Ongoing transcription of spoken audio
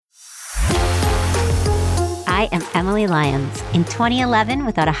I am Emily Lyons. In 2011,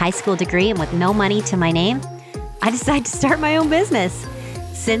 without a high school degree and with no money to my name, I decided to start my own business.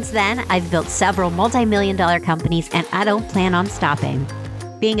 Since then, I've built several multi-million-dollar companies, and I don't plan on stopping.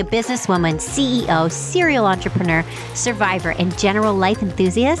 Being a businesswoman, CEO, serial entrepreneur, survivor, and general life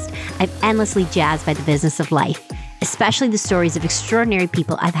enthusiast, I'm endlessly jazzed by the business of life, especially the stories of extraordinary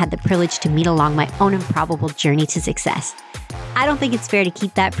people I've had the privilege to meet along my own improbable journey to success. I don't think it's fair to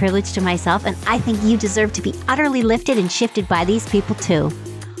keep that privilege to myself, and I think you deserve to be utterly lifted and shifted by these people too.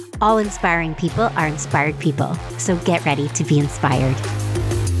 All inspiring people are inspired people, so get ready to be inspired.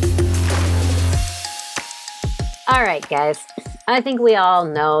 All right, guys. I think we all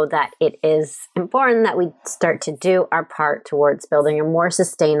know that it is important that we start to do our part towards building a more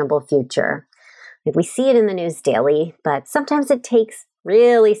sustainable future. Like, we see it in the news daily, but sometimes it takes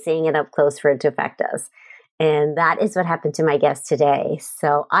really seeing it up close for it to affect us. And that is what happened to my guest today.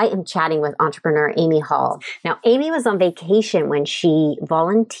 So I am chatting with entrepreneur Amy Hall. Now, Amy was on vacation when she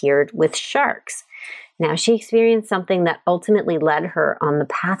volunteered with sharks. Now, she experienced something that ultimately led her on the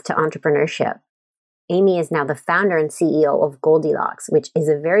path to entrepreneurship. Amy is now the founder and CEO of Goldilocks, which is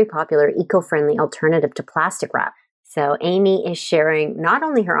a very popular eco-friendly alternative to plastic wrap. So Amy is sharing not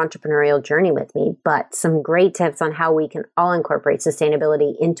only her entrepreneurial journey with me, but some great tips on how we can all incorporate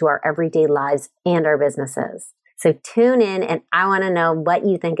sustainability into our everyday lives and our businesses. So tune in, and I want to know what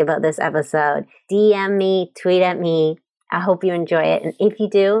you think about this episode. DM me, tweet at me. I hope you enjoy it. And if you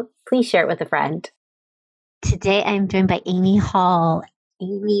do, please share it with a friend. Today, I'm joined by Amy Hall.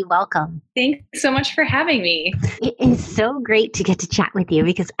 Amy, welcome. Thanks so much for having me. It is so great to get to chat with you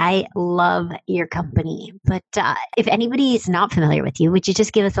because I love your company. But if anybody is not familiar with you, would you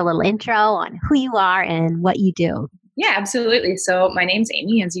just give us a little intro on who you are and what you do? Yeah, absolutely. So my name's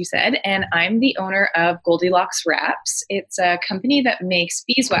Amy, as you said, and I'm the owner of Goldilocks Wraps. It's a company that makes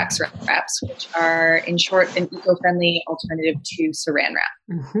beeswax wraps, which are, in short, an eco-friendly alternative to saran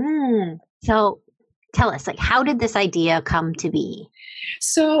wrap. Mm-hmm. So tell us, how did this idea come to be?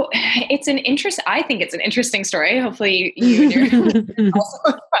 So I think it's an interesting story. Hopefully you and your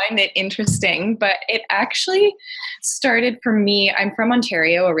also find it interesting, but it actually started for me. I'm from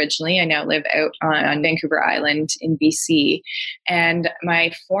Ontario originally. I now live out on Vancouver Island in BC, and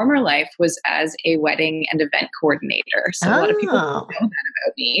my former life was as a wedding and event coordinator. So a lot of people don't know that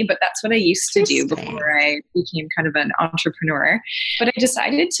about me, but that's what I used to do before I became kind of an entrepreneur. But I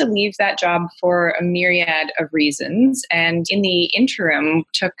decided to leave that job for a myriad of reasons. And in the interim,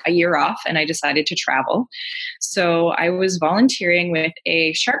 took a year off and I decided to travel. So I was volunteering with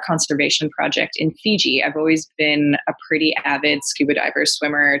a shark conservation project in Fiji. I've always been a pretty avid scuba diver,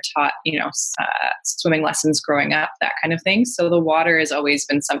 swimmer, taught, swimming lessons growing up, that kind of thing. So the water has always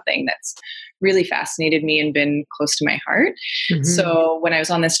been something that's really fascinated me and been close to my heart. Mm-hmm. So when I was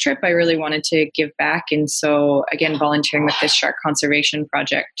on this trip, I really wanted to give back. And so again, volunteering with this shark conservation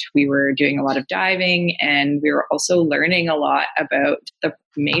project, we were doing a lot of diving, and we were also learning a lot about the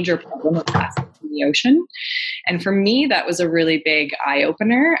major problem of plastic in the ocean. And for me, that was a really big eye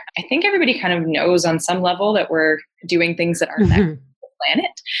opener. I think everybody kind of knows on some level that we're doing things that aren't mm-hmm. the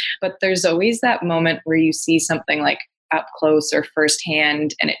planet, but there's always that moment where you see something like up close or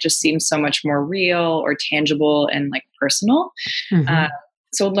firsthand, and it just seems so much more real or tangible and personal. Mm-hmm.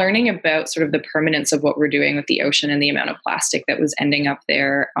 So learning about sort of the permanence of what we're doing with the ocean and the amount of plastic that was ending up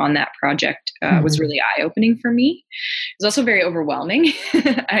there on that project mm-hmm. was really eye-opening for me. It was also very overwhelming.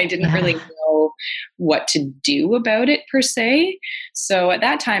 I didn't really know what to do about it per se. So at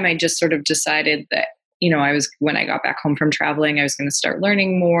that time, I just sort of decided that when I got back home from traveling, I was going to start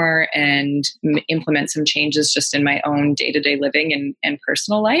learning more and implement some changes just in my own day-to-day living and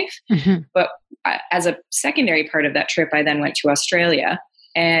personal life. Mm-hmm. But as a secondary part of that trip, I then went to Australia.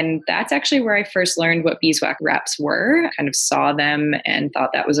 And that's actually where I first learned what beeswax wraps were. I kind of saw them and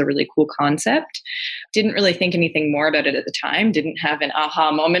thought that was a really cool concept. Didn't really think anything more about it at the time. Didn't have an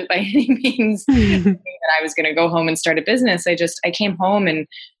aha moment by any means that I was going to go home and start a business. I came home and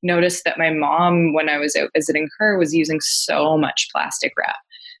noticed that my mom, when I was out visiting her, was using so much plastic wrap.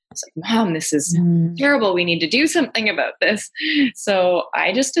 I was like, Mom, this is terrible. We need to do something about this. So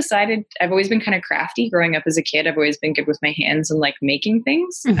I just decided, I've always been kind of crafty growing up as a kid. I've always been good with my hands and making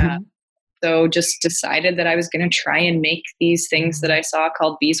things. Mm-hmm. So just decided that I was going to try and make these things that I saw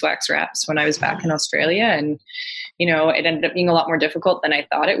called beeswax wraps when I was back in Australia. And, it ended up being a lot more difficult than I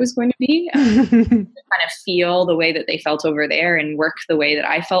thought it was going to be. To kind of feel the way that they felt over there and work the way that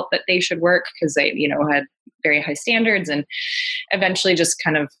I felt that they should work, because they, had very high standards, and eventually just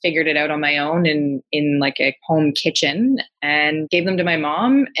kind of figured it out on my own in a home kitchen and gave them to my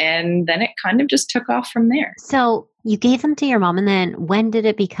mom. And then it kind of just took off from there. So you gave them to your mom, and then when did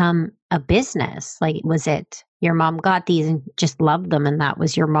it become a business? Was it your mom got these and just loved them and that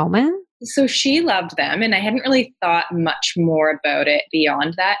was your moment? So she loved them, and I hadn't really thought much more about it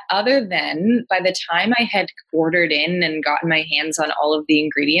beyond that, other than by the time I had ordered in and gotten my hands on all of the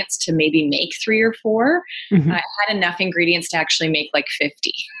ingredients to maybe make 3 or 4, Mhm. I had enough ingredients to actually make like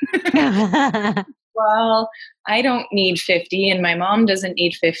 50. Well, I don't need 50 and my mom doesn't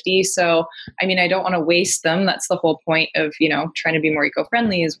need 50. So, I mean, I don't want to waste them. That's the whole point of, trying to be more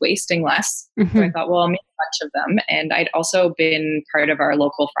eco-friendly is wasting less. So I Mhm. thought, well, I'll make a bunch of them. And I'd also been part of our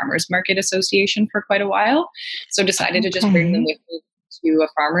local farmers market association for quite a while. So decided to just bring them Okay. with me to a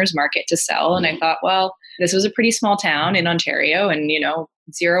farmers market to sell. And I thought, well, this was a pretty small town in Ontario and,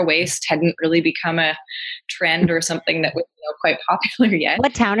 zero waste hadn't really become a trend or something that was, quite popular yet.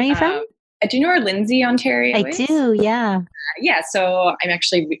 What town are you from? Do you know where Lindsay, Ontario I is? do, yeah. Yeah, so I'm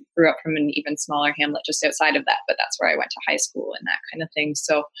actually grew up from an even smaller hamlet just outside of that, but that's where I went to high school and that kind of thing.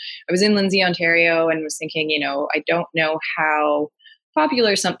 So I was in Lindsay, Ontario, and was thinking, I don't know how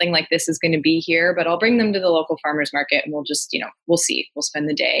popular something like this is going to be here, but I'll bring them to the local farmers market and we'll just, we'll see. We'll spend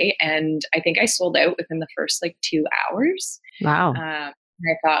the day. And I think I sold out within the first like 2 hours. Wow. And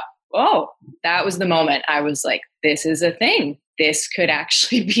I thought, oh, that was the moment I was like, this is a thing. This could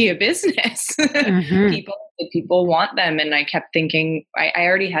actually be a business. Mhm. People want them. And I kept thinking, I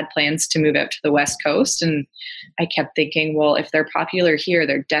already had plans to move out to the West Coast. And I kept thinking, well, if they're popular here,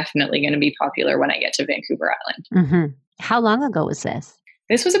 they're definitely going to be popular when I get to Vancouver Island. Mhm. How long ago was this?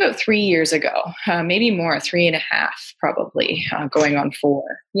 This was about 3 years ago, maybe more, 3.5 probably, going on 4.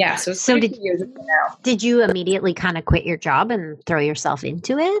 Yeah, so it's So quite a few years ago now. did you immediately kind of quit your job and throw yourself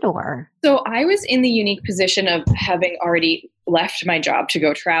into it, or? So I was in the unique position of having already left my job to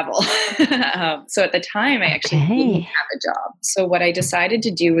go travel. So at the time, I actually didn't Okay. have a job. So what I decided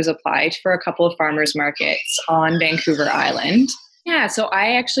to do was apply for a couple of farmers markets on Vancouver Island. Yeah, so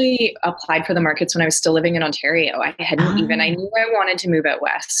I actually applied for the markets when I was still living in Ontario. I Ah. knew I wanted to move out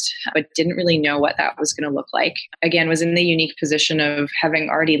west, but didn't really know what that was going to look like. Again, was in the unique position of having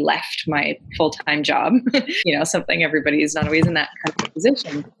already left my full-time job, something everybody's not always in that kind of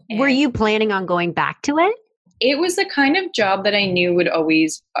position. Were And you planning on going back to it? it was the kind of job that I knew would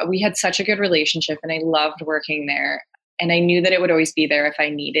always, we had such a good relationship and I loved working there. And I knew that it would always be there if I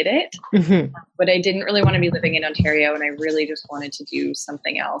needed it. Mhm. But I didn't really want to be living in Ontario and I really just wanted to do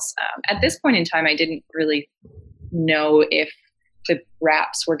something else. At this point in time, I didn't really know if the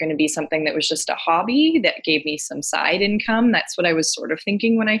wraps were going to be something that was just a hobby that gave me some side income. That's what I was sort of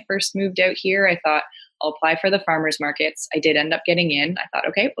thinking when I first moved out here. I thought, I'll apply for the farmers markets. I did end up getting in. I thought,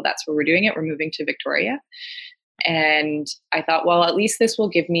 okay, well, that's where we're doing it. We're moving to Victoria. And I thought, well, at least this will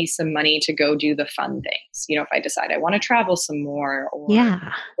give me some money to go do the fun things. If I decide I want to travel some more or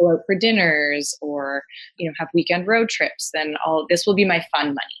Yeah. go out for dinners or, have weekend road trips, then this will be my fun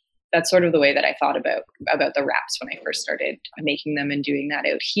money. That's sort of the way that I thought about the wraps when I first started making them and doing that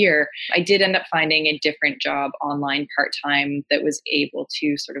out here. I did end up finding a different job online part-time that was able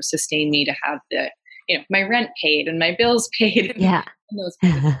to sort of sustain me to have my rent paid and my bills paid. Yeah. And those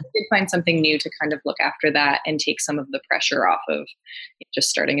kinds of things. I did find something new to kind of look after that and take some of the pressure off of just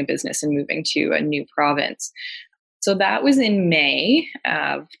starting a business and moving to a new province. So that was in May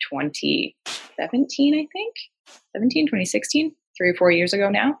of 2017, I think. 2016, 3 or 4 years ago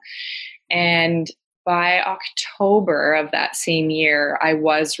now. And by October of that same year, I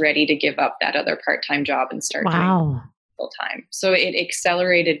was ready to give up that other part-time job and start doing Wow. full-time. So it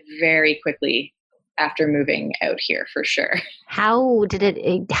accelerated very quickly after moving out here for sure. How did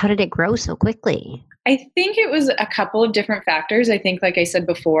it grow so quickly? I think it was a couple of different factors. I think, like I said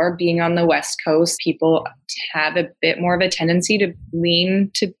before, being on the West Coast, people have a bit more of a tendency to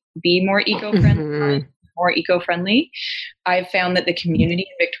lean to be more eco-friendly. Mhm. More eco-friendly. I've found that the community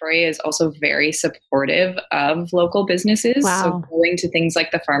in Victoria is also very supportive of local businesses. Wow. So going to things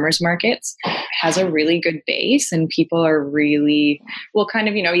like the farmers markets has a really good base and people are really, will kind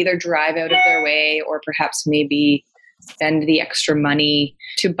of, either drive out of their way or perhaps maybe spend the extra money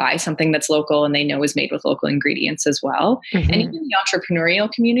to buy something that's local and they know is made with local ingredients as well. Mhm. And even the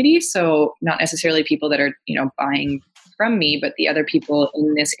entrepreneurial community. So not necessarily people that are, buying from me, but the other people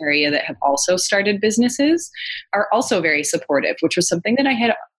in this area that have also started businesses are also very supportive, which was something that I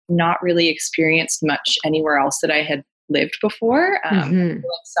had not really experienced much anywhere else that I had lived before. Mhm.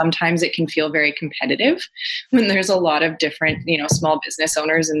 Sometimes it can feel very competitive when there's a lot of different, small business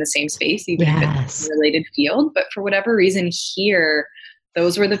owners in the same space, even if it's Yes. a related field. But for whatever reason here,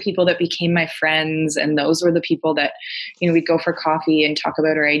 those were the people that became my friends. And those were the people that, we'd go for coffee and talk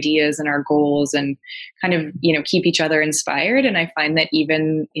about our ideas and our goals and kind of, keep each other inspired. And I find that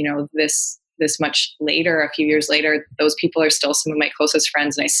even, this this much later, a few years later, those people are still some of my closest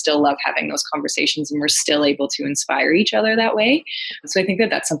friends, and I still love having those conversations, and we're still able to inspire each other that way. So I think that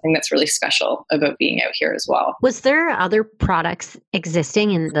that's something that's really special about being out here as well. Was there other products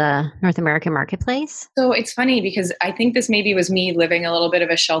existing in the North American marketplace? So it's funny because I think this maybe was me living a little bit of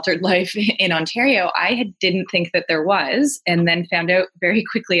a sheltered life in Ontario. Didn't think that there was, and then found out very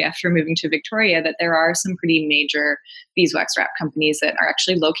quickly after moving to Victoria that there are some pretty major beeswax wrap companies that are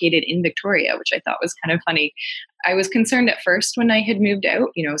actually located in Victoria, which I thought was kind of funny. I was concerned at first when I had moved out,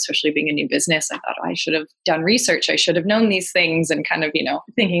 especially being a new business. I thought, I should have done research. I should have known these things, and kind of,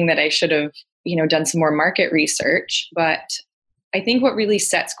 thinking that I should have, done some more market research. But I think what really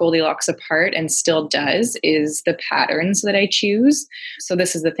sets Goldilocks apart, and still does, is the patterns that I choose. So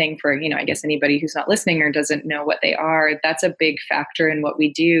this is the thing for, I guess anybody who's not listening or doesn't know what they are. That's a big factor in what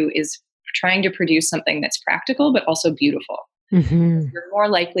we do, is trying to produce something that's practical, but also beautiful. Mm-hmm. You're more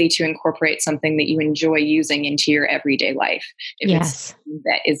likely to incorporate something that you enjoy using into your everyday life if it's something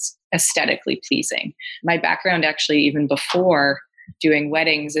that is aesthetically pleasing. My background, actually, even before doing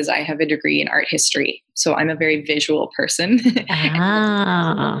weddings, is I have a degree in art history. So I'm a very visual person.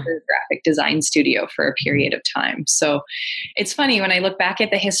 Ah. Graphic design studio for a period of time. So it's funny, when I look back at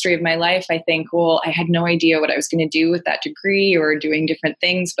the history of my life, I think, well, I had no idea what I was going to do with that degree or doing different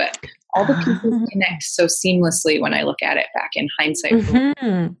things, but all the pieces connect so seamlessly when I look at it back in hindsight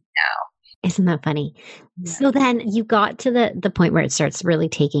now. Isn't that funny? Yeah. So then you got to the point where it starts really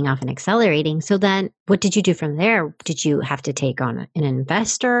taking off and accelerating. So then what did you do from there? Did you have to take on an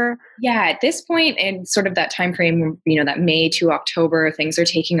investor? Yeah, at this point in sort of that time frame, that May to October, things are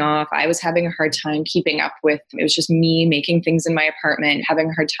taking off. I was having a hard time keeping up with, it was just me making things in my apartment, having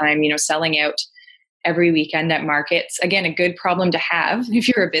a hard time, selling out every weekend at markets. Again, a good problem to have if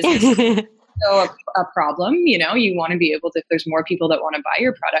you're a business. So a problem, you want to be able to, if there's more people that want to buy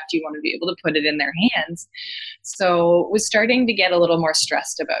your product, you want to be able to put it in their hands. So was starting to get a little more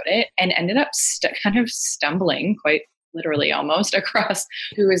stressed about it, and ended up kind of stumbling, quite literally almost, across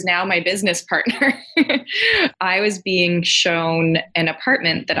who is now my business partner. I was being shown an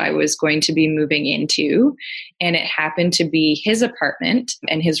apartment that I was going to be moving into, and it happened to be his apartment,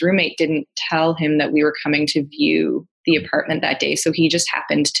 and his roommate didn't tell him that we were coming to view the apartment that day. So he just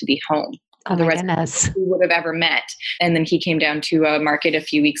happened to be home. Otherwise, we would have ever met. And then he came down to a market a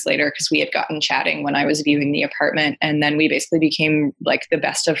few weeks later, because we had gotten chatting when I was viewing the apartment. And then we basically became like the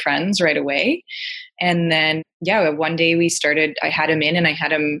best of friends right away. And then, one day I had him in, and I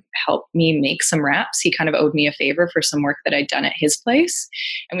had him help me make some wraps. He kind of owed me a favor for some work that I'd done at his place.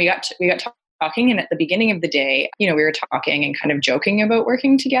 And we got talking. And at the beginning of the day, we were talking and kind of joking about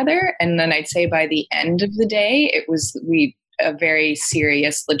working together. And then I'd say by the end of the day, it was, a very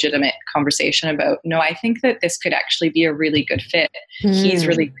serious, legitimate conversation about, no, I think that this could actually be a really good fit. He's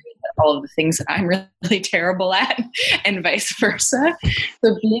really great at all of the things that I'm really terrible at, and vice versa.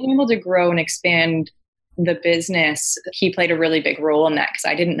 So being able to grow and expand the business, he played a really big role in that, because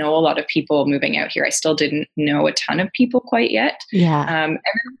I didn't know a lot of people moving out here. I still didn't know a ton of people quite yet. Yeah. And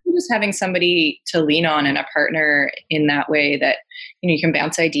just having somebody to lean on, and a partner in that way that, you can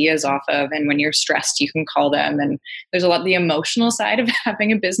bounce ideas off of. And when you're stressed, you can call them. And there's a lot, the emotional side of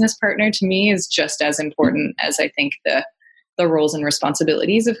having a business partner to me is just as important as I think the roles and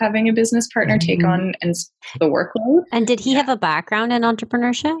responsibilities of having a business partner take on, and the workload. And did he have a background in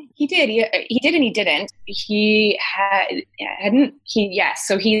entrepreneurship? He did. He did, and he didn't. He hadn't.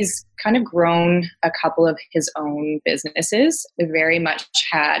 So he's kind of grown a couple of his own businesses. Very much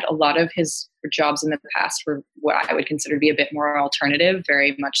had a lot of his jobs in the past were what I would consider to be a bit more alternative,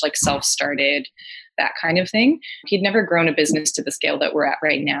 very much like self-started, that kind of thing. He'd never grown a business to the scale that we're at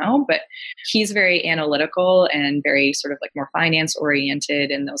right now, but he's very analytical and very sort of like more finance oriented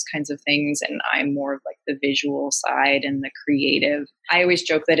and those kinds of things. And I'm more of like the visual side and the creative. I always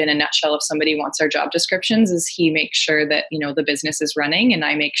joke that in a nutshell, if somebody wants our job descriptions, is he makes sure that, the business is running, and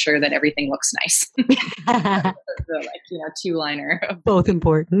I make sure that everything looks nice. Two-liner. Both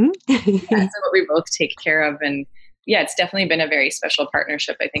important. So what we both take care of. And it's definitely been a very special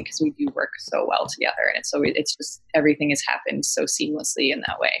partnership, I think, because we do work so well together. And it's just, everything has happened so seamlessly in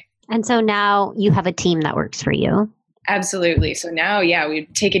that way. And so now you have a team that works for you. Absolutely. So now, we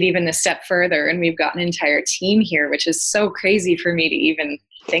take it even a step further, and we've got an entire team here, which is so crazy for me to even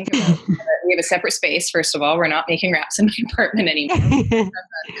think about. We have a separate space. First of all, we're not making wraps in my apartment anymore. We have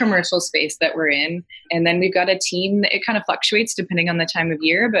a commercial space that we're in. And then we've got a team that it kind of fluctuates depending on the time of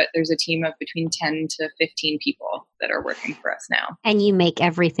year, but there's a team of between 10 to 15 people that are working for us now. And you make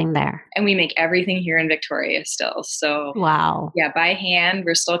everything there? And we make everything here in Victoria still. So wow. By hand.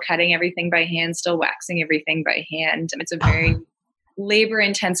 We're still cutting everything by hand, still waxing everything by hand. And it's a very labor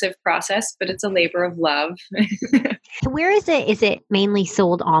intensive process, but it's a labor of love. Where is it? Is it mainly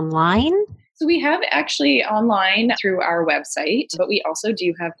sold online? So we have actually online through our website, but we also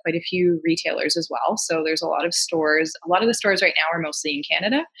do have quite a few retailers as well. So there's a lot of stores. A lot of the stores right now are mostly in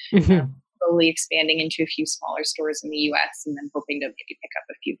Canada. Mm-hmm. Slowly expanding into a few smaller stores in the US and then hoping to maybe pick up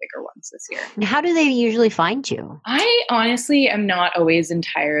a few bigger ones this year. How do they usually find you? I honestly am not always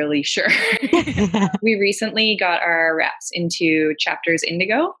entirely sure. We recently got our wraps into Chapters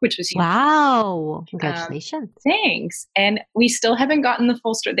Indigo, which was huge. Wow. Congratulations. Thanks. And we still haven't gotten the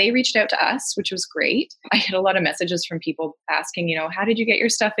full story. They reached out to us, which was great. I had a lot of messages from people asking, how did you get your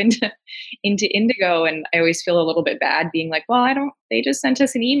stuff into Indigo? And I always feel a little bit bad being like, well, they just sent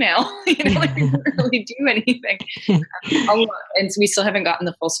us an email. Like we didn't really do anything. And so we still haven't gotten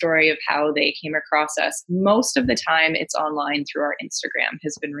the full story of how they came across us. Most of the time it's online through our Instagram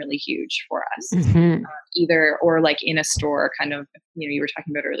has been really huge for us. Mm-hmm. Either or like in a store kind of, you were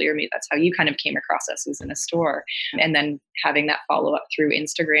talking about earlier, maybe that's how you kind of came across us, was in a store, and then having that follow up through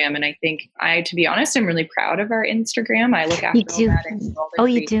Instagram. And I think to be honest, I'm really proud of our Instagram. I look after all that. And all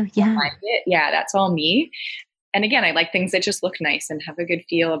the you do? Yeah. Yeah, that's all me. And again, I like things that just look nice and have a good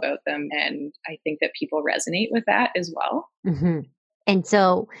feel about them. And I think that people resonate with that as well. Mm-hmm. And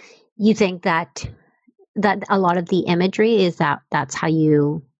so you think that a lot of the imagery is that's how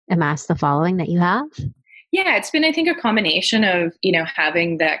you amass the following that you have? Yeah, it's been, I think, a combination of,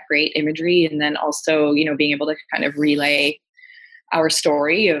 having that great imagery and then also, being able to kind of relay our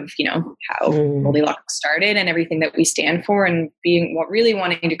story of, how Goldilocks started and everything that we stand for, and really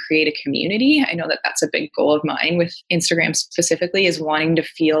wanting to create a community. I know that that's a big goal of mine with Instagram specifically, is wanting to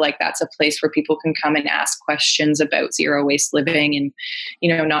feel like that's a place where people can come and ask questions about zero waste living and,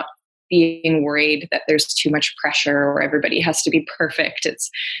 not being worried that there's too much pressure or everybody has to be perfect. It's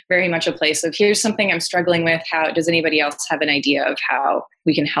very much a place of, here's something I'm struggling with. How does anybody else have an idea of how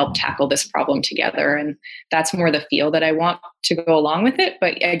we can help tackle this problem together? And that's more the feel that I want to go along with it.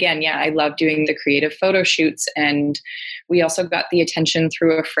 But again, yeah, I love doing the creative photo shoots. And we also got the attention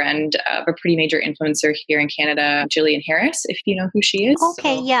through a friend of a pretty major influencer here in Canada, Jillian Harris, if you know who she is.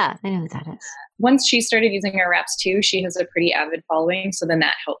 Okay, so, yeah, I know who that is. Once she started using our wraps too, she has a pretty avid following. So then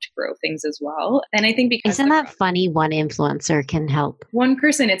that helped grow things as well. And I think because— Isn't that funny? One influencer can help. One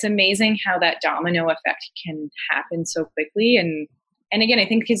person, it's amazing how that domino effect can happen so quickly. And again, I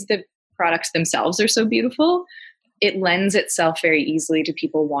think because the products themselves are so beautiful, it lends itself very easily to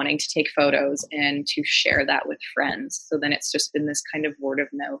people wanting to take photos and to share that with friends. So then it's just been this kind of word of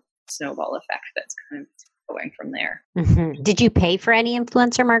mouth snowball effect that's kind of going from there. Mm-hmm. Did you pay for any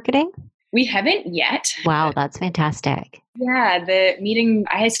influencer marketing? We haven't yet. Wow, that's fantastic. Yeah, the meeting,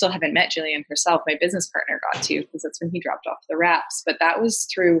 I still haven't met Jillian herself. My business partner got to, because that's when he dropped off the wraps. But that was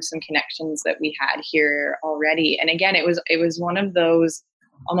through some connections that we had here already. And again, it was one of those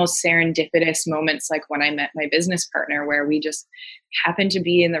almost serendipitous moments, like when I met my business partner, where we just happened to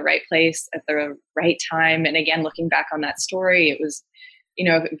be in the right place at the right time. And again, looking back on that story, it was,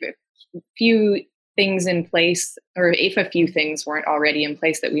 a few things in place, or if a few things weren't already in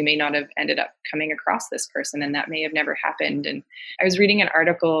place, that we may not have ended up coming across this person, and that may have never happened. And I was reading an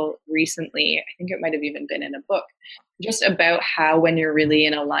article recently, I think it might have even been in a book, just about how when you're really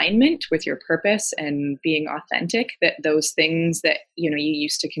in alignment with your purpose and being authentic, that those things that, you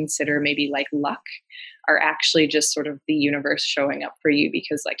used to consider maybe like luck are actually just sort of the universe showing up for you,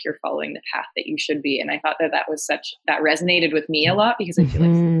 because like you're following the path that you should be. And I thought that that resonated with me a lot, because I feel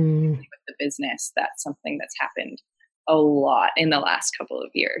like with the business, that's something that's happened a lot in the last couple of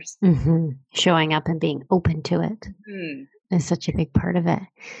years. Mm-hmm. Showing up and being open to it is such a big part of it.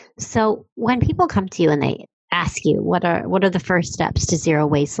 So when people come to you and they ask you, what are the first steps to zero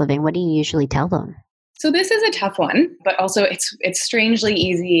waste living, what do you usually tell them? So this is a tough one, but also it's strangely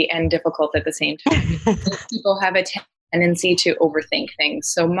easy and difficult at the same time. People have a tendency to overthink things.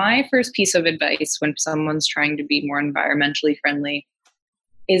 So my first piece of advice when someone's trying to be more environmentally friendly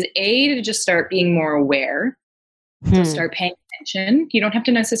is to just start being more aware, to start paying attention. You don't have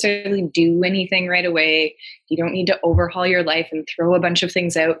to necessarily do anything right away. You don't need to overhaul your life and throw a bunch of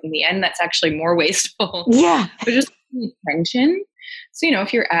things out. In the end, that's actually more wasteful. Yeah. But just pay attention. So,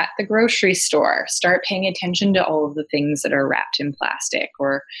 if you're at the grocery store, start paying attention to all of the things that are wrapped in plastic.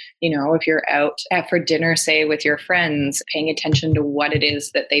 Or, if you're out for dinner, say with your friends, paying attention to what it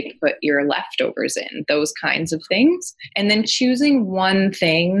is that they put your leftovers in, those kinds of things. And then choosing one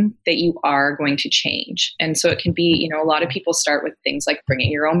thing that you are going to change. And so it can be, a lot of people start with things like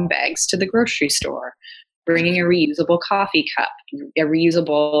bringing your own bags to the grocery store, bringing a reusable coffee cup, a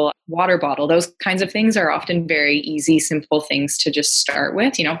reusable water bottle. Those kinds of things are often very easy, simple things to just start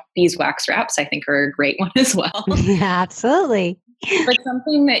with. Beeswax wraps, I think, are a great one as well. Yeah, absolutely. But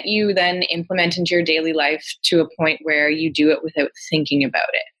something that you then implement into your daily life to a point where you do it without thinking about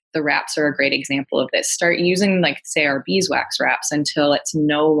it. The wraps are a great example of this. Start using, like, say, our beeswax wraps until it's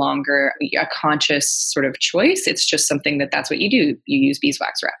no longer a conscious sort of choice. It's just something that's what you do. You use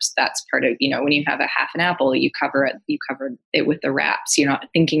beeswax wraps. That's part of, when you have a half an apple, you cover it with the wraps. You're not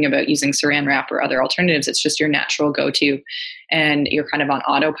thinking about using saran wrap or other alternatives. It's just your natural go-to, and you're kind of on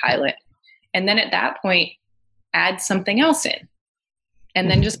autopilot. And then at that point, add something else in. And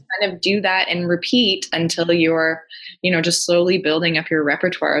then just kind of do that and repeat until you're, just slowly building up your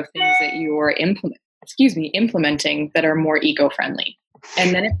repertoire of things that you're implementing that are more eco-friendly.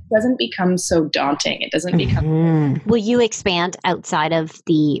 And then it doesn't become so daunting. It doesn't become. Will you expand outside of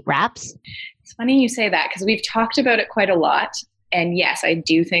the wraps? It's funny you say that, because we've talked about it quite a lot. And yes, I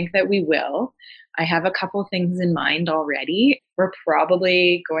do think that we will. I have a couple things in mind already. We're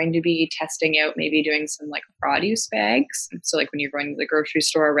probably going to be testing out maybe doing some like produce bags. So like when you're going to the grocery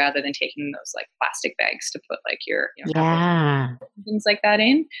store, rather than taking those like plastic bags to put like your things like that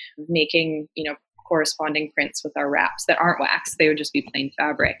in, making, corresponding prints with our wraps that aren't wax. They would just be plain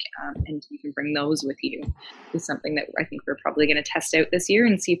fabric. And you can bring those with you, is something that I think we're probably going to test out this year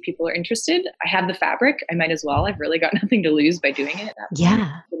and see if people are interested. I have the fabric. I might as well. I've really got nothing to lose by doing it.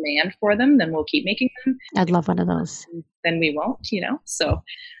 Yeah. Demand for them, then we'll keep making them. I'd love one of those. Then we won't, So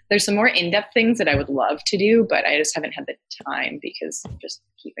there's some more in-depth things that I would love to do, but I just haven't had the time, because just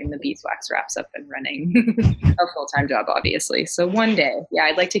keeping the beeswax wraps up and running a full-time job, obviously. So one day,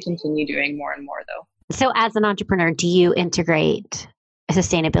 I'd like to continue doing more and more though. So as an entrepreneur, do you integrate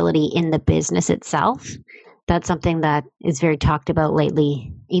sustainability in the business itself? That's something that is very talked about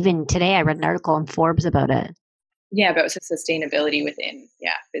lately. Even today, I read an article in Forbes about it. Yeah, about sustainability within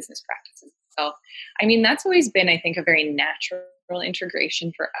business practices. So, that's always been, I think, a very natural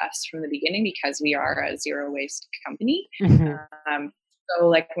integration for us from the beginning, because we are a zero waste company. Mm-hmm. So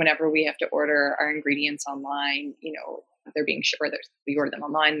like whenever we have to order our ingredients online, they're being shipped, or we order them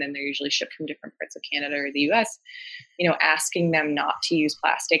online, then they're usually shipped from different parts of Canada or the US, asking them not to use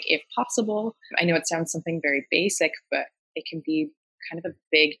plastic if possible. I know it sounds something very basic, but it can be kind of a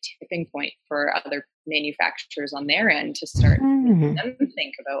big tipping point for other manufacturers on their end to start making them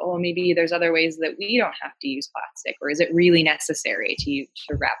think about, maybe there's other ways that we don't have to use plastic, or is it really necessary to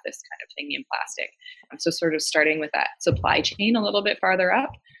wrap this kind of thing in plastic? So sort of starting with that supply chain a little bit farther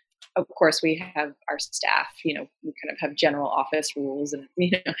up. Of course, we have our staff, we kind of have general office rules, and,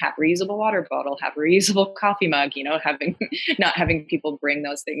 have a reusable water bottle, have a reusable coffee mug, not having people bring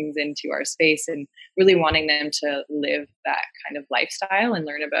those things into our space, and really wanting them to live that kind of lifestyle and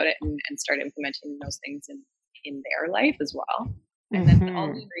learn about it and start implementing those things in their life as well. And then all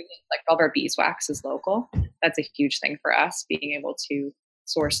the ingredients, like all of our beeswax is local. That's a huge thing for us, being able to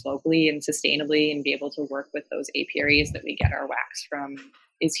source locally and sustainably and be able to work with those apiaries that we get our wax from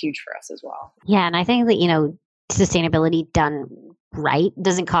is huge for us as well. Yeah. And I think that, sustainability done right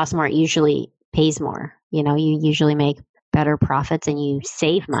doesn't cost more. It usually pays more. You usually make better profits and you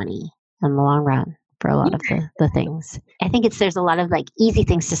save money in the long run for a lot of the things. I think there's a lot of like easy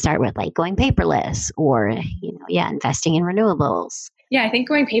things to start with, like going paperless or, investing in renewables. Yeah, I think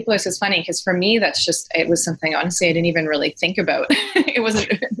going paperless is funny, because for me, it was something, honestly, I didn't even really think about. It wasn't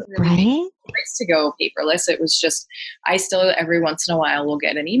really nice to go paperless. It was just, I still every once in a while will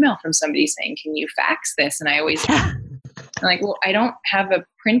get an email from somebody saying, can you fax this? And I always, I'm like, well, I don't have a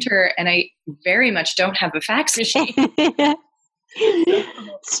printer, and I very much don't have a fax machine.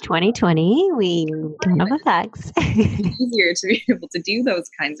 It's 2020. We don't have a fax. It's easier to be able to do those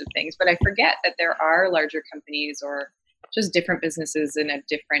kinds of things. But I forget that there are larger companies or just different businesses in a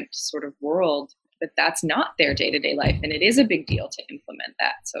different sort of world that's not their day-to-day life. And it is a big deal to implement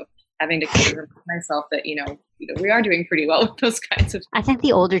that. So having to kind of remind myself that, we are doing pretty well with those kinds of. I think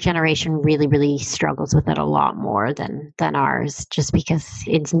the older generation really, really struggles with it a lot more than ours, just because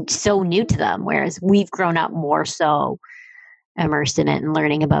it's so new to them. Whereas we've grown up more so immersed in it and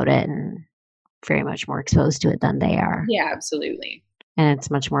learning about it and very much more exposed to it than they are. Yeah, absolutely. And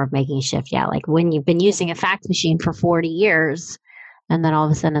it's much more of making a shift. Yeah. Like when you've been using a fax machine for 40 years and then all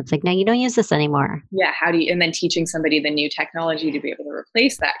of a sudden it's like, no, you don't use this anymore. Yeah. And then teaching somebody the new technology to be able to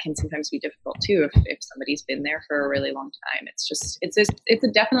replace that can sometimes be difficult too. If somebody's been there for a really long time, it's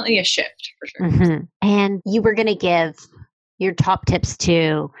definitely a shift for sure. Mm-hmm. And you were going to give your top tips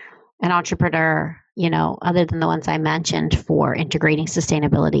to an entrepreneur, other than the ones I mentioned, for integrating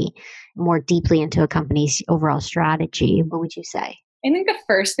sustainability more deeply into a company's overall strategy. What would you say? I think the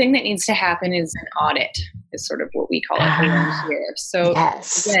first thing that needs to happen is an audit, is sort of what we call it around here. So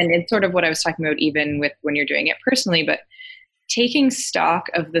again, it's sort of what I was talking about even with when you're doing it personally, but taking stock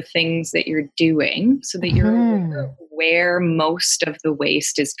of the things that you're doing so that you're aware of where most of the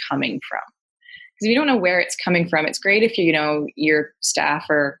waste is coming from. Because if you don't know where it's coming from, it's great if your staff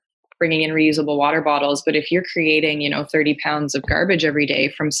are bringing in reusable water bottles, but if you're creating 30 pounds of garbage every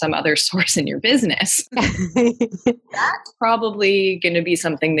day from some other source in your business, that's probably going to be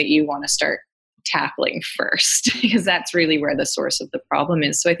something that you want to start tackling first, because that's really where the source of the problem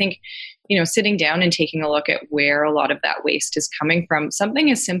is. So I think sitting down and taking a look at where a lot of that waste is coming from, something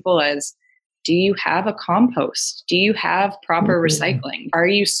as simple as, do you have a compost? Do you have proper recycling? Are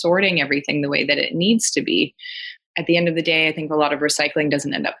you sorting everything the way that it needs to be? At the end of the day, I think a lot of recycling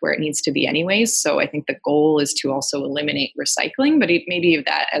doesn't end up where it needs to be anyways. So I think the goal is to also eliminate recycling, but maybe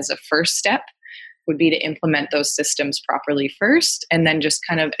that as a first step would be to implement those systems properly first, and then just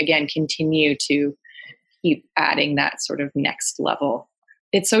kind of, again, continue to keep adding that sort of next level.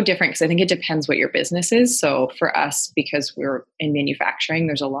 It's so different because I think it depends what your business is. So for us, because we're in manufacturing,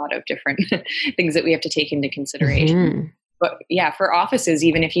 there's a lot of different things that we have to take into consideration. But yeah, for offices,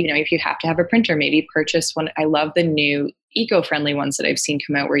 even if you have to have a printer, maybe purchase one. I love the new eco-friendly ones that I've seen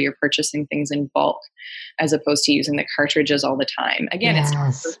come out where you're purchasing things in bulk as opposed to using the cartridges all the time. Again, It's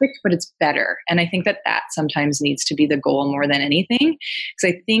not perfect, but it's better. And I think that sometimes needs to be the goal more than anything.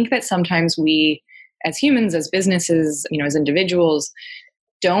 Because I think that sometimes we, as humans, as businesses, as individuals,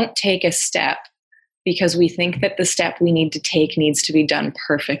 don't take a step because we think that the step we need to take needs to be done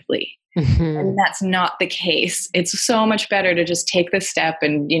perfectly. And that's not the case. It's so much better to just take the step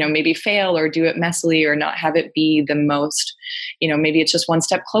and, maybe fail or do it messily or not have it be the most, maybe it's just one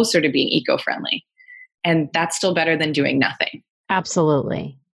step closer to being eco-friendly. And that's still better than doing nothing.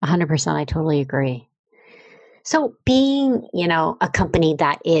 Absolutely. 100%. I totally agree. So being, a company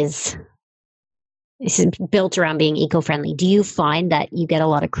that is built around being eco-friendly, do you find that you get a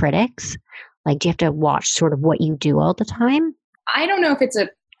lot of critics? Like, do you have to watch sort of what you do all the time? I don't know if it's a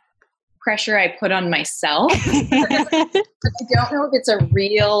pressure I put on myself. I don't know if it's a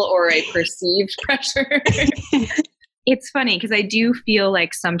real or a perceived pressure. It's funny because I do feel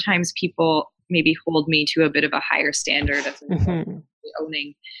like sometimes people maybe hold me to a bit of a higher standard of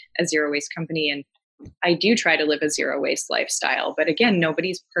owning a zero waste company. And I do try to live a zero waste lifestyle. But again,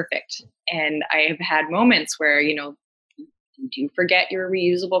 nobody's perfect. And I have had moments where, you do forget your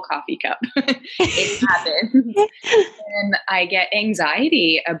reusable coffee cup. It happens. And I get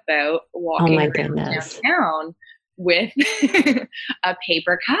anxiety about walking around downtown with a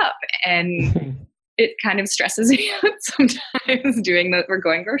paper cup. And it kind of stresses me out sometimes we're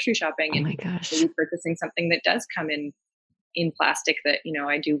going grocery shopping and maybe purchasing something that does come in plastic that,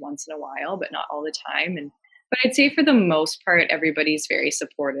 I do once in a while, but not all the time. But I'd say for the most part, everybody's very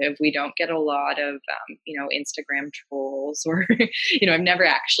supportive. We don't get a lot of, Instagram trolls or, I've never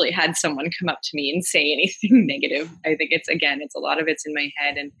actually had someone come up to me and say anything negative. I think it's a lot of it's in my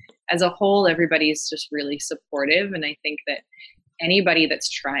head. And as a whole, everybody's just really supportive. And I think that anybody that's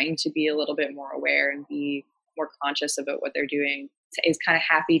trying to be a little bit more aware and be more conscious about what they're doing is kind of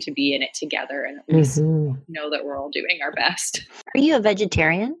happy to be in it together and at least know that we're all doing our best. Are you a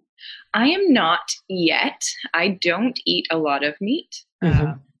vegetarian? I am not yet. I don't eat a lot of meat.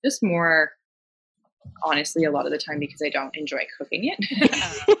 Just more, honestly, a lot of the time because I don't enjoy cooking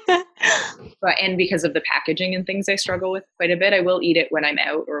it. And because of the packaging and things I struggle with quite a bit. I will eat it when I'm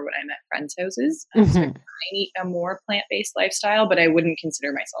out or when I'm at friends' houses. So I eat a more plant-based lifestyle, but I wouldn't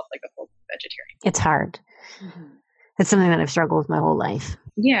consider myself like a full vegetarian. It's hard. It's something that I've struggled with my whole life.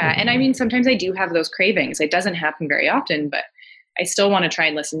 Yeah. And I mean, sometimes I do have those cravings. It doesn't happen very often, but I still want to try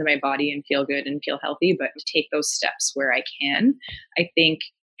and listen to my body and feel good and feel healthy, but to take those steps where I can. I think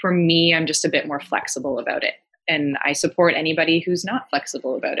for me, I'm just a bit more flexible about it. And I support anybody who's not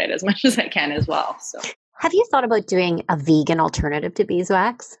flexible about it as much as I can as well. So, have you thought about doing a vegan alternative to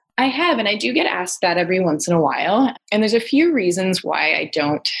beeswax? I have, and I do get asked that every once in a while. And there's a few reasons why I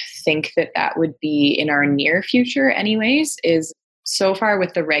don't think that would be in our near future anyways, is so far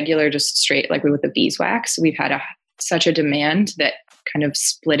with the regular, just straight, like with the beeswax, we've had such a demand that kind of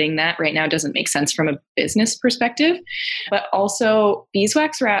splitting that right now doesn't make sense from a business perspective. But also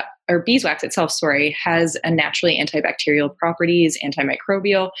beeswax itself, has a naturally antibacterial properties,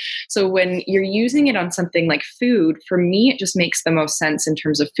 antimicrobial. So when you're using it on something like food, for me, it just makes the most sense in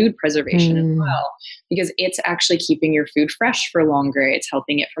terms of food preservation as well, because it's actually keeping your food fresh for longer. It's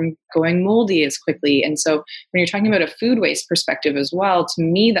helping it from going moldy as quickly. And so when you're talking about a food waste perspective as well, to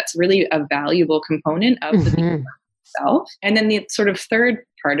me, that's really a valuable component of the beeswax itself. And then the sort of third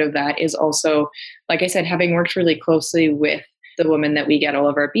part of that is also, like I said, having worked really closely with the woman that we get all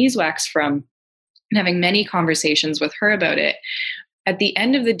of our beeswax from and having many conversations with her about it, at the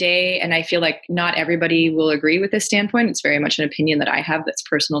end of the day, and I feel like not everybody will agree with this standpoint, it's very much an opinion that I have that's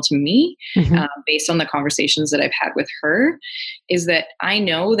personal to me, based on the conversations that I've had with her, is that I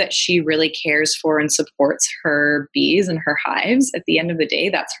know that she really cares for and supports her bees and her hives. At the end of the day,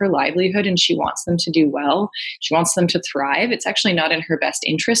 that's her livelihood, and she wants them to do well. She wants them to thrive. It's actually not in her best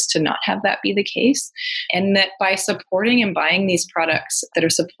interest to not have that be the case. And that by supporting and buying these products that are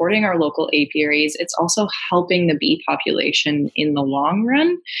supporting our local apiaries, it's also helping the bee population in the long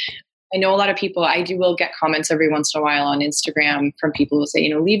run. I know a lot of people, will get comments every once in a while on Instagram from people who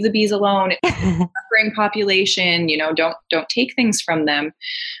say, leave the bees alone. It's a suffering population, don't take things from them.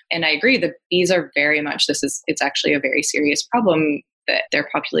 And I agree, the bees are very much, it's actually a very serious problem that their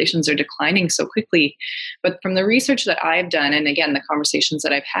populations are declining so quickly. But from the research that I've done, and again, the conversations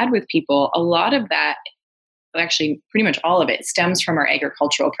that I've had with people, a lot of that, actually pretty much all of it, stems from our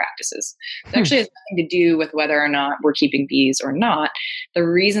agricultural practices. It actually has nothing to do with whether or not we're keeping bees or not. The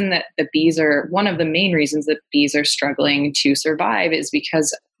reason that one of the main reasons that bees are struggling to survive is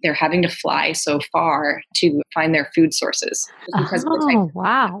because they're having to fly so far to find their food sources. Because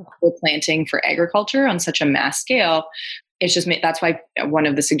we're planting for agriculture on such a mass scale. It's just, that's why one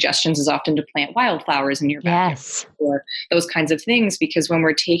of the suggestions is often to plant wildflowers in your backyard or those kinds of things, because when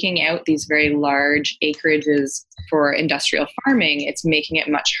we're taking out these very large acreages for industrial farming, it's making it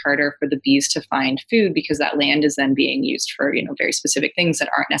much harder for the bees to find food, because that land is then being used for, very specific things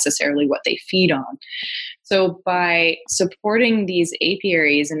that aren't necessarily what they feed on. So by supporting these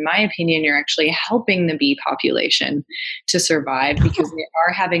apiaries, in my opinion, you're actually helping the bee population to survive, because they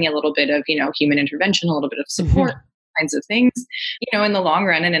are having a little bit of, human intervention, a little bit of support. Kinds of things, in the long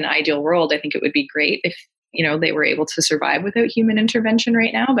run. In an ideal world, I think it would be great if, they were able to survive without human intervention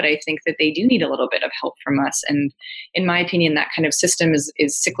right now. But I think that they do need a little bit of help from us. And in my opinion, that kind of system is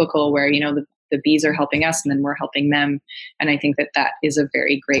cyclical, where, the bees are helping us and then we're helping them. And I think that is a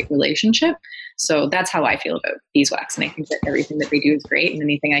very great relationship. So that's how I feel about beeswax. And I think that everything that they do is great, and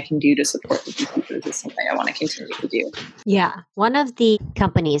anything I can do to support the beekeepers is something I want to continue to do. Yeah. One of the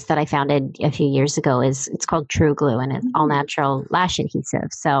companies that I founded a few years ago it's called True Glue, and it's all natural lash adhesive.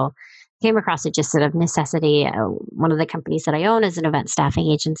 So came across it just out of necessity. One of the companies that I own is an event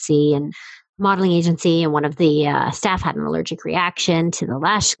staffing agency and modeling agency, and one of the staff had an allergic reaction to the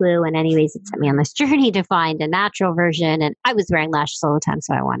lash glue. And anyways, it sent me on this journey to find a natural version. And I was wearing lashes all the time,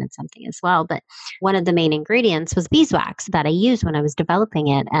 so I wanted something as well. But one of the main ingredients was beeswax that I used when I was developing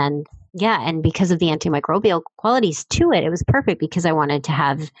it. And and because of the antimicrobial qualities to it, it was perfect, because I wanted to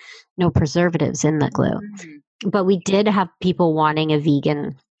have no preservatives in the glue. But we did have people wanting a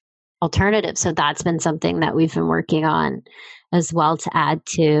vegan alternative. So that's been something that we've been working on as well to add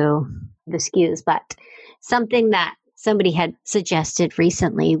to the SKUs. But something that somebody had suggested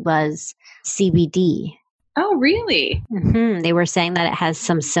recently was CBD. Oh, really? They were saying that it has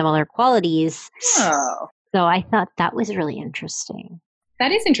some similar qualities. Oh. So I thought that was really interesting.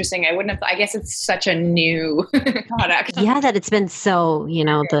 That is interesting. I guess it's such a new product. Yeah, that it's been so,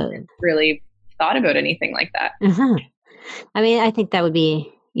 really thought about anything like that. I mean, I think that would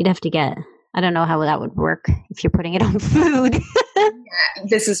be, you'd have to get, I don't know how that would work if you're putting it on food. Yeah,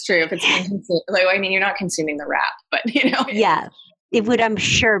 this is true. If it's being consumed, you're not consuming the wrap, but Yeah. It would, I'm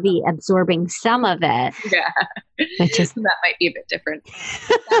sure, be absorbing some of it. Yeah. That might be a bit different.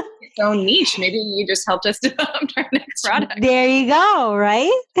 That's its own niche. Maybe you just helped us develop our next product. There you go, right?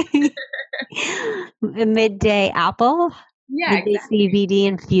 A midday apple. Yeah, midday CBD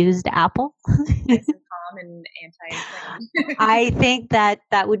infused apple. And anti-inflammatory. I think that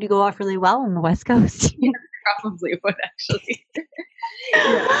would go off really well on the West Coast. Yeah, probably would, actually.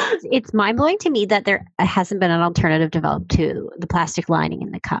 It's mind-blowing to me that there hasn't been an alternative developed to the plastic lining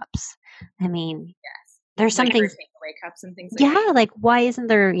in the cups. I mean, yes, there's something takeaway cups and things like that. Like why isn't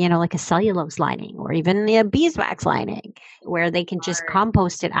there, like a cellulose lining or even a beeswax lining where they can just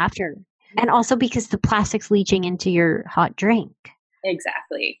compost it after? And also because the plastic's leaching into your hot drink.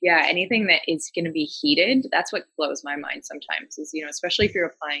 Exactly. Yeah. Anything that is going to be heated, that's what blows my mind sometimes is, especially if you're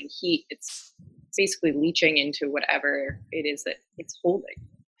applying heat, it's basically leaching into whatever it is that it's holding.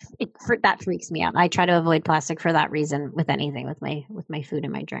 That freaks me out. I try to avoid plastic for that reason with anything, with my food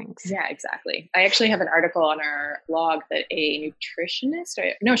and my drinks. Yeah, exactly. I actually have an article on our blog that a nutritionist,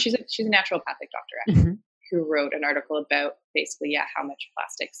 she's a naturopathic doctor actually, who wrote an article about basically, how much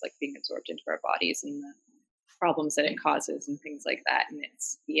plastic's being absorbed into our bodies and the problems that it causes and things like that. And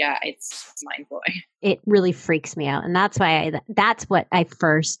it's mind blowing. It really freaks me out. And that's why that's what I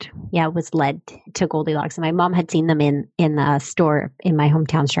first, was led to Goldilocks. And my mom had seen them in a store in my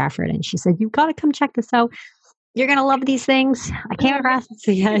hometown, Stratford. And she said, you've got to come check this out. You're going to love these things. I came across it.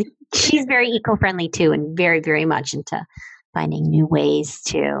 So she's very eco-friendly too, and very, very much into finding new ways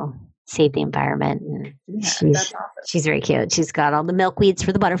to save the environment. And that's awesome. She's very cute. She's got all the milkweeds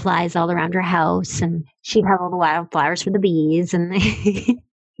for the butterflies all around her house, and she'd have all the wildflowers for the bees. And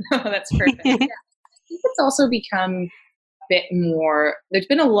oh, that's perfect. Yeah. I think it's also become a bit more, there's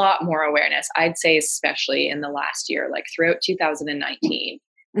been a lot more awareness, I'd say, especially in the last year, like throughout 2019.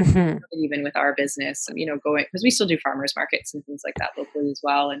 Mm-hmm. Even with our business, going, because we still do farmers markets and things like that locally as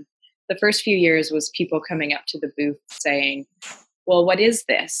well. And the first few years was people coming up to the booth saying, well, what is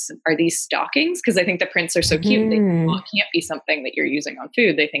this? Are these stockings? Because I think the prints are so cute. They think, well, it can't be something that you're using on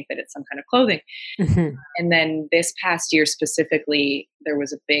food. They think that it's some kind of clothing. Mm-hmm. And then this past year specifically, there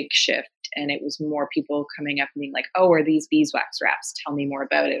was a big shift, and it was more people coming up and being like, oh, are these beeswax wraps? Tell me more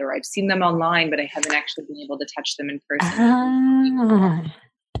about it. Or I've seen them online, but I haven't actually been able to touch them in person.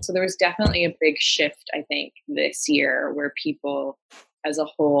 So there was definitely a big shift, I think, this year where people as a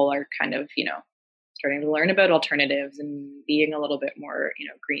whole are kind of, starting to learn about alternatives and being a little bit more,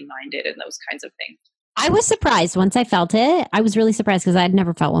 green-minded and those kinds of things. I was surprised once I felt it. I was really surprised because I'd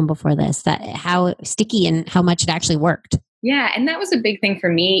never felt one before this, that how sticky and how much it actually worked. Yeah. And that was a big thing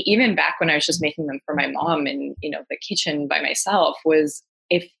for me, even back when I was just making them for my mom in, the kitchen by myself, was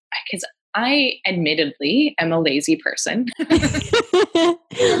because I admittedly am a lazy person. And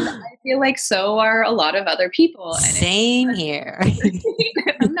I feel like so are a lot of other people. And same here.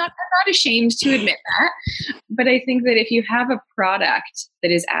 I'm not ashamed to admit that. But I think that if you have a product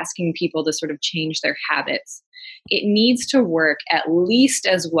that is asking people to sort of change their habits, it needs to work at least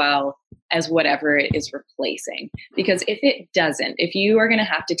as well as whatever it is replacing. Because if it doesn't, if you are going to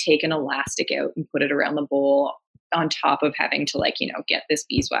have to take an elastic out and put it around the bowl on top of having to get this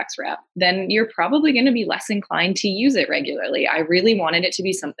beeswax wrap, then you're probably going to be less inclined to use it regularly. I really wanted it to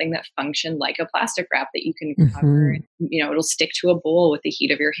be something that functioned like a plastic wrap that you can cover. It'll stick to a bowl with the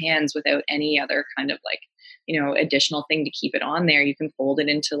heat of your hands without any other kind of additional thing to keep it on there. You can fold it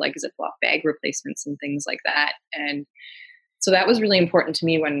into like Ziploc bag replacements and things like that. And so that was really important to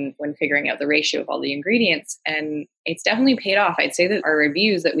me when figuring out the ratio of all the ingredients. And it's definitely paid off. I'd say that our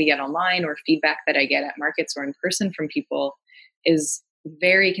reviews that we get online or feedback that I get at markets or in person from people is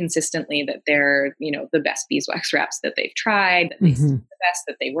very consistently that they're, the best beeswax wraps that they've tried, that they see the best,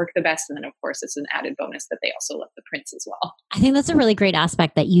 that they work the best. And then of course it's an added bonus that they also love the prints as well. I think that's a really great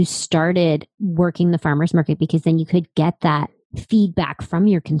aspect that you started working the farmers market, because then you could get that feedback from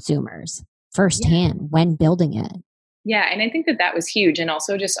your consumers firsthand when building it. Yeah. And I think that was huge. And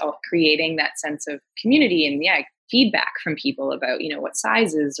also just creating that sense of community and feedback from people about, what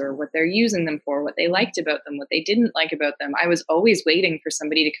sizes or what they're using them for, what they liked about them, what they didn't like about them. I was always waiting for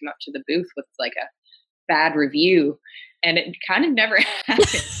somebody to come up to the booth with like a bad review. And it kind of never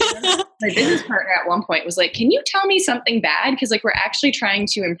happened. My business partner at one point was like, can you tell me something bad? Because we're actually trying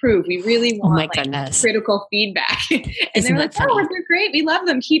to improve. We really want critical feedback. And they were like, oh, they're great. We love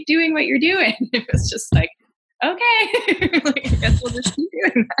them. Keep doing what you're doing. It was just like, okay, I guess we'll just keep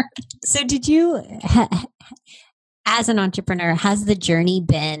doing that. So did you, as an entrepreneur, has the journey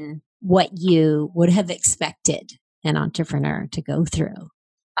been what you would have expected an entrepreneur to go through?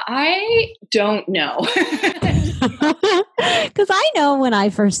 I don't know. Because I know when I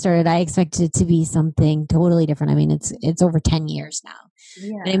first started, I expected it to be something totally different. I mean, it's over 10 years now.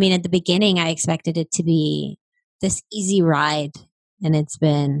 Yeah. But I mean, at the beginning, I expected it to be this easy ride, and it's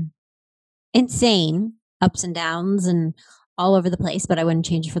been insane, ups and downs and all over the place, but I wouldn't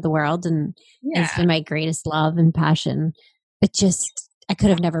change it for the world. And it's been my greatest love and passion. But I could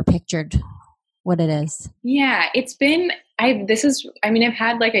have never pictured what it is. Yeah, it's been, I've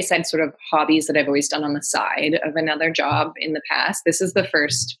had, like I said, sort of hobbies that I've always done on the side of another job in the past. This is the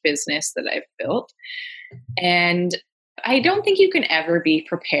first business that I've built. And I don't think you can ever be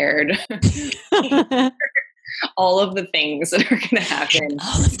prepared all of the things that are going to happen.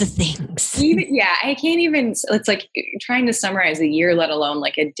 All of the things. I can't even, it's like trying to summarize a year, let alone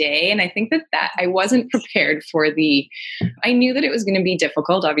like a day. And I think that I wasn't prepared for I knew that it was going to be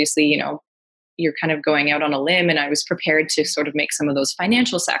difficult. Obviously, you're kind of going out on a limb, and I was prepared to sort of make some of those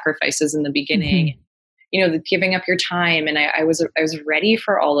financial sacrifices in the beginning. Mm-hmm. The giving up your time. And I was ready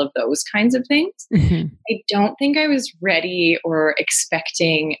for all of those kinds of things. Mm-hmm. I don't think I was ready or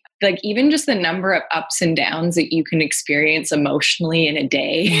expecting, like, even just the number of ups and downs that you can experience emotionally in a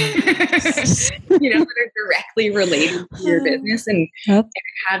day, that are directly related to your business, and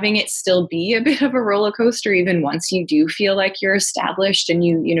having it still be a bit of a roller coaster, even once you do feel like you're established and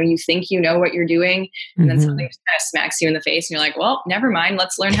you think you know what you're doing. And then something just kind of smacks you in the face and you're like, well, never mind.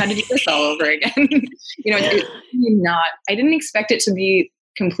 Let's learn how to do this all over again. I didn't expect it to be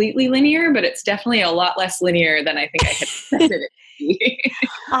completely linear, but it's definitely a lot less linear than I think I had expected it to be.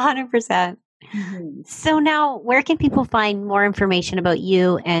 100%. Mm-hmm. So now, where can people find more information about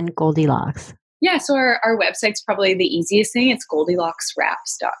you and Goldilocks? Yeah, so our website's probably the easiest thing. It's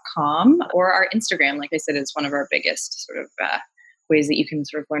goldilockswraps.com, or our Instagram, like I said, is one of our biggest sort of ways that you can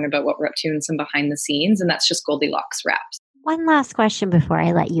sort of learn about what we're up to and some behind the scenes. And that's just Goldilocks Wraps. One last question before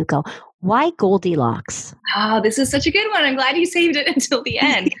I let you go. Why Goldilocks? Oh, this is such a good one. I'm glad you saved it until the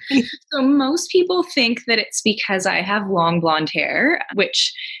end. So most people think that it's because I have long blonde hair,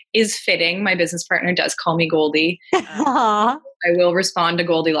 which is fitting. My business partner does call me Goldie. I will respond to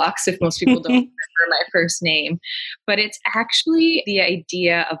Goldilocks if most people don't remember my first name. But it's actually the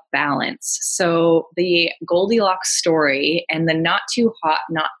idea of balance. So the Goldilocks story and the not too hot,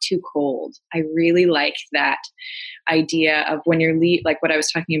 not too cold. I really like that idea of when you're like what I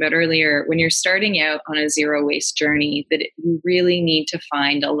was talking about earlier, when you're starting out on a zero waste journey, that you really need to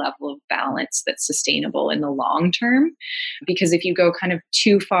find a level of balance that's sustainable in the long term. Because if you go kind of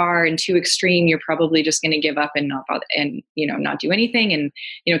too far and too extreme, you're probably just going to give up and not bother, and not do anything. And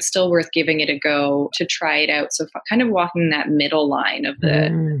it's still worth giving it a go to try it out. So kind of walking that middle line of the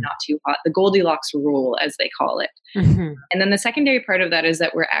not too hot, the Goldilocks rule, as they call it. Mm-hmm. And then the secondary part of that is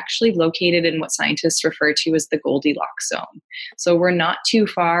that we're actually located in what scientists refer to as the Goldilocks zone. So we're not too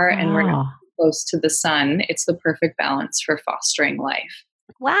far and we're not too close to the sun. It's the perfect balance for fostering life.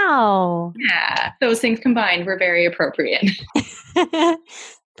 Wow. Yeah, those things combined were very appropriate.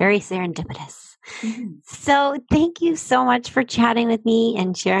 Very serendipitous. So thank you so much for chatting with me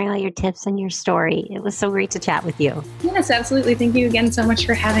and sharing all your tips and your story. It was so great to chat with you. Yes, absolutely. Thank you again so much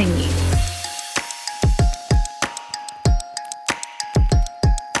for having me.